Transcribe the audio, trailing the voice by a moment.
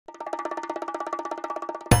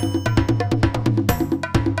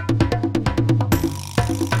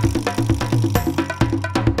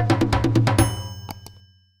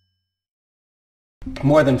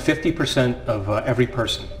More than 50% of every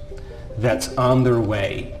person that's on their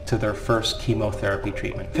way to their first chemotherapy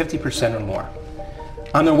treatment, 50% or more,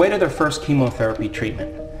 on their way to their first chemotherapy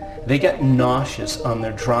treatment, they get nauseous on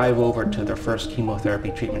their drive over to their first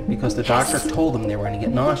chemotherapy treatment because the doctor told them they were going to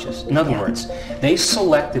get nauseous. In other words, they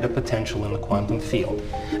selected a potential in the quantum field.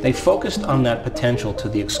 They focused on that potential to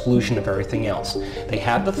the exclusion of everything else. They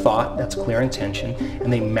had the thought, that's clear intention,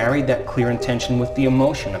 and they married that clear intention with the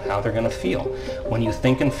emotion of how they're going to feel. When you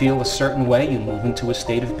think and feel a certain way, you move into a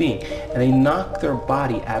state of being. And they knock their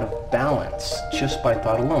body out of balance just by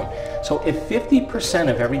thought alone. So if 50%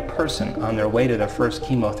 of every person on their way to their first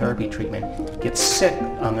chemotherapy treatment gets sick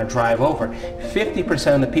on their drive over,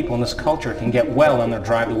 50% of the people in this culture can get well on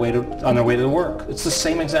their way to work. It's the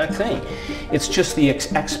same exact thing. It's just the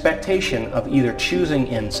expectation of either choosing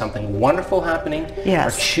in something wonderful happening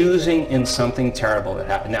or choosing in something terrible that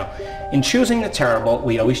happened. Now, in choosing the terrible,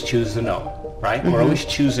 we always choose the known, right? We're always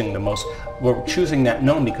choosing we're choosing that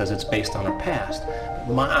known because it's based on our past.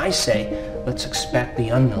 I say, let's expect the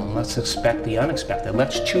unknown. Let's expect the unexpected.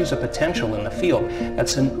 Let's choose a potential in the field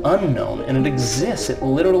that's an unknown, and it exists. It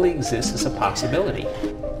literally exists as a possibility.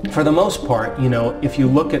 For the most part, you know, if you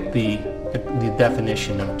look at the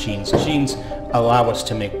definition of genes, genes allow us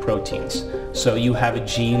to make proteins. So you have a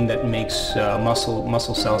gene that makes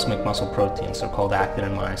muscle cells make muscle proteins. They're called actin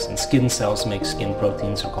and myosin. Skin cells make skin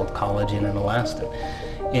proteins. They're called collagen and elastin.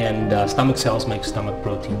 And stomach cells make stomach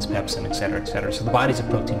proteins, pepsin, et cetera, et cetera. So the body's a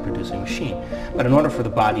protein-producing machine. But in order for the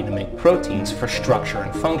body to make proteins for structure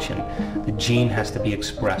and function, the gene has to be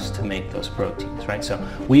expressed to make those proteins, right? So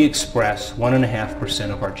we express 1.5%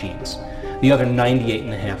 of our genes. The other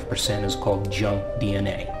 98.5% is called junk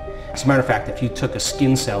DNA. As a matter of fact, if you took a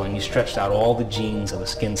skin cell and you stretched out all the genes of a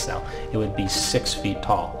skin cell, it would be 6 feet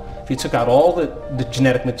tall. If you took out all the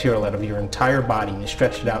genetic material out of your entire body and you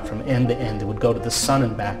stretched it out from end to end, it would go to the sun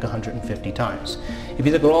and back 150 times. If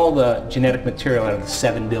you took all the genetic material out of the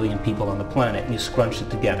 7 billion people on the planet and you scrunched it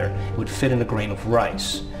together, it would fit in a grain of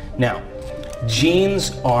rice. Now,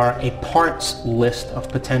 genes are a parts list of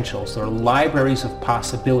potentials. They're libraries of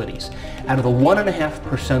possibilities. Out of the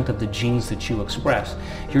 1.5% of the genes that you express,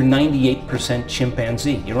 you're 98%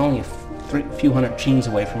 chimpanzee. You're only a few hundred genes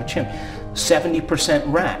away from a chimp. 70%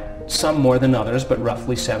 rat. Some more than others, but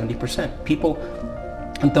roughly 70%. People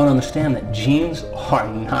don't understand that genes are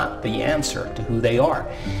not the answer to who they are.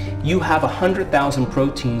 You have 100,000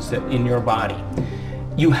 proteins that in your body.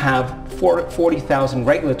 You have 40,000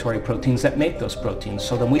 regulatory proteins that make those proteins.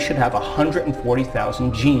 So then we should have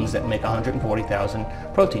 140,000 genes that make 140,000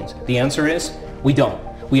 proteins. The answer is we don't.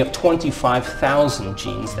 We have 25,000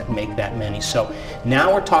 genes that make that many. So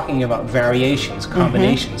now we're talking about variations,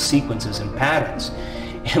 combinations, sequences, and patterns.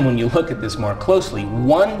 And when you look at this more closely,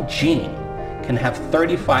 one gene can have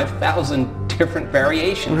 35,000 different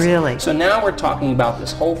variations. Really? So now we're talking about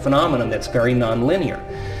this whole phenomenon that's very nonlinear.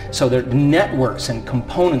 So there are networks and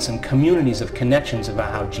components and communities of connections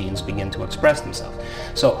about how genes begin to express themselves.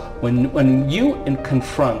 So when you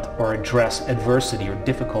confront or address adversity or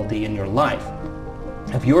difficulty in your life,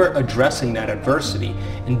 if you're addressing that adversity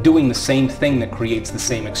and doing the same thing that creates the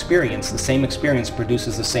same experience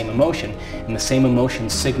produces the same emotion, and the same emotion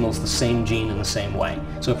signals the same gene in the same way.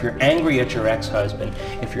 So if you're angry at your ex-husband,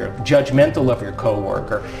 if you're judgmental of your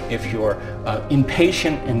coworker, if you're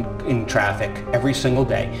impatient in traffic every single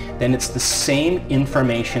day, then it's the same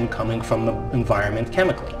information coming from the environment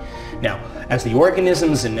chemically. Now, as the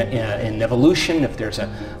organisms in evolution, if there's an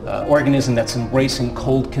organism that's embracing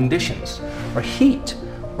cold conditions, or heat,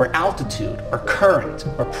 or altitude, or current,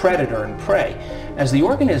 or predator and prey, as the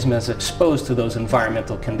organism is exposed to those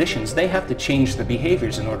environmental conditions, they have to change their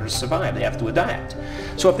behaviors in order to survive. They have to adapt.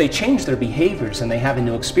 So if they change their behaviors and they have a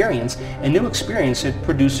new experience should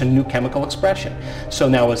produce a new chemical expression. So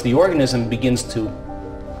now as the organism begins to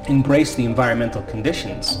embrace the environmental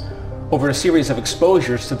conditions, over a series of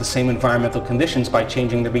exposures to the same environmental conditions by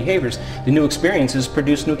changing their behaviors, the new experiences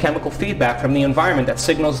produce new chemical feedback from the environment that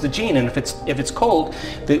signals the gene. And if it's cold,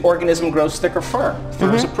 the organism grows thicker fur.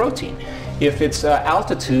 Fur is a protein. If it's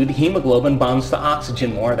altitude, hemoglobin bonds to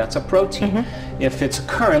oxygen more. That's a protein. If it's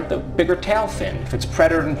current, the bigger tail fin. If it's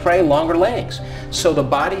predator and prey, longer legs. So the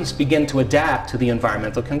bodies begin to adapt to the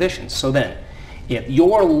environmental conditions. So then, If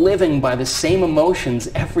you're living by the same emotions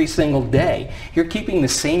every single day, you're keeping the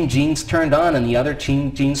same genes turned on and the other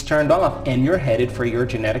genes turned off, and you're headed for your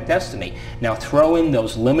genetic destiny. Now throw in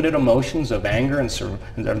those limited emotions of anger and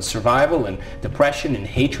survival and depression and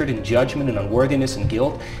hatred and judgment and unworthiness and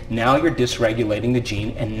guilt. Now you're dysregulating the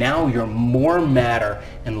gene, and now you're more matter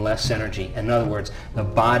and less energy. In other words, the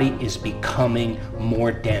body is becoming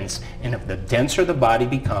more dense, and if the denser the body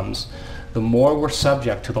becomes, the more we're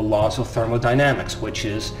subject to the laws of thermodynamics, which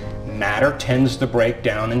is matter tends to break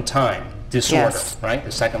down in time. Disorder, right?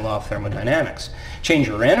 The second law of thermodynamics. Change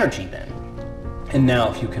your energy then. And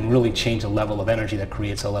now if you can really change the level of energy, that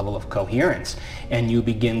creates a level of coherence, and you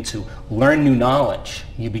begin to learn new knowledge,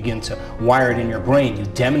 you begin to wire it in your brain, you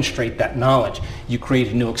demonstrate that knowledge, you create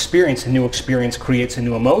a new experience creates a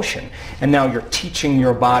new emotion, and now you're teaching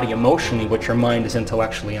your body emotionally what your mind has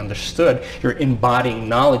intellectually understood. You're embodying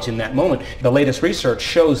knowledge in that moment. The latest research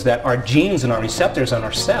shows that our genes and our receptors on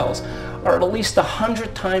our cells are at least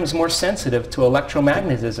 100 times more sensitive to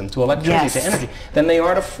electromagnetism, to electricity, to energy, than they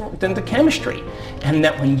are than to chemistry. And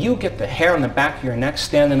that when you get the hair on the back of your neck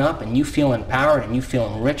standing up, and you feel empowered, and you feel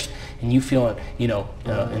enriched, and you feel,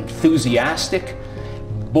 enthusiastic,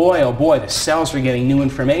 boy, oh boy, the cells are getting new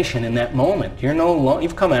information in that moment.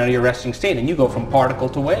 You've come out of your resting state, and you go from particle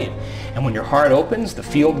to wave. And when your heart opens, the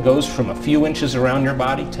field goes from a few inches around your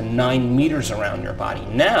body to 9 meters around your body.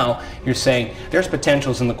 Now you're saying, there's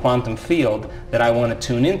potentials in the quantum field that I want to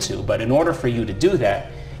tune into, but in order for you to do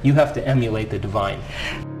that, you have to emulate the divine.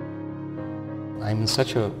 I'm in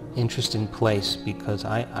such an interesting place because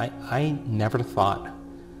I never thought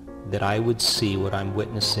that I would see what I'm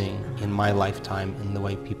witnessing in my lifetime in the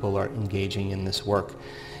way people are engaging in this work.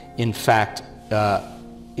 In fact,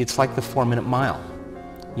 it's like the 4-minute mile.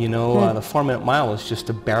 The 4-minute mile is just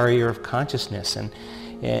a barrier of consciousness,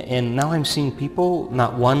 and now I'm seeing people,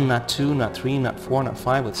 not 1, not 2, not 3, not 4, not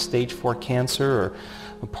 5, with stage 4 cancer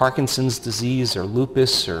or Parkinson's disease or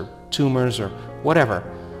lupus or tumors or whatever.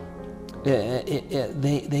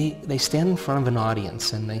 They stand in front of an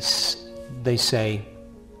audience and they say,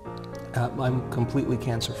 I'm completely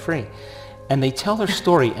cancer-free. And they tell their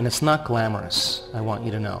story, and it's not glamorous, I want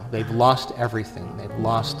you to know. They've lost everything. They've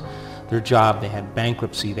lost their job, they had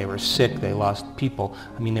bankruptcy, they were sick, they lost people.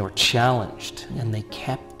 They were challenged, and they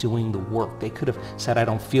kept doing the work. They could have said, I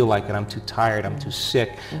don't feel like it, I'm too tired, I'm too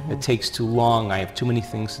sick, it takes too long, I have too many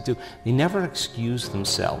things to do. They never excused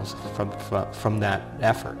themselves from that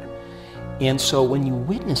effort. And so when you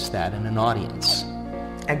witness that in an audience,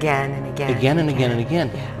 again and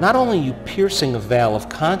again, not only are you piercing a veil of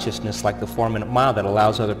consciousness like the 4-minute mile that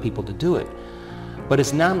allows other people to do it, but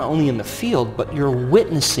it's not only in the field, but you're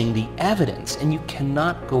witnessing the evidence, and you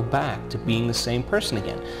cannot go back to being the same person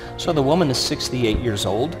again. So the woman is 68 years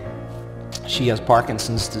old. She has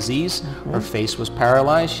Parkinson's disease. Her face was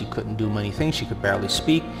paralyzed. She couldn't do many things. She could barely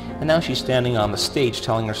speak. And now she's standing on the stage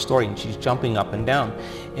telling her story, and she's jumping up and down.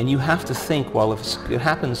 And you have to think, well, if it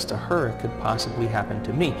happens to her, it could possibly happen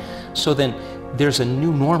to me. So then there's a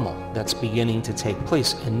new normal that's beginning to take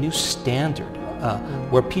place, a new standard,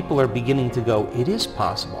 where people are beginning to go, it is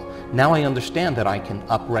possible. Now I understand that I can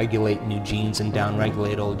upregulate new genes and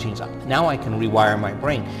downregulate old genes. Now I can rewire my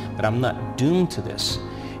brain, but I'm not doomed to this.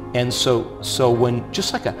 And so when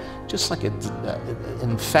just like an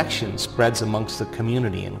infection spreads amongst the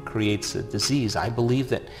community and creates a disease, I believe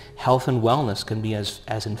that health and wellness can be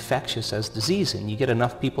as infectious as disease. And you get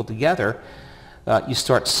enough people together, you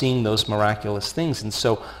start seeing those miraculous things. And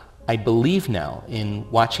so I believe now in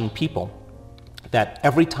watching people that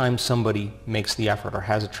every time somebody makes the effort or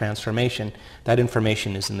has a transformation, that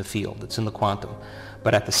information is in the field, it's in the quantum.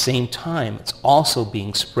 But at the same time, it's also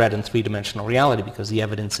being spread in three-dimensional reality because the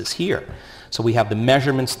evidence is here. So we have the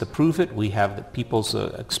measurements to prove it, we have the people's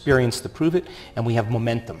experience to prove it, and we have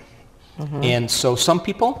momentum. And so some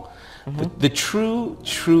people, the true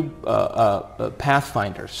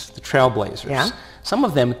pathfinders, the trailblazers, some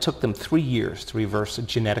of them, it took them 3 years to reverse a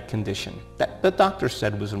genetic condition that the doctor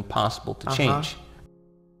said was impossible to change.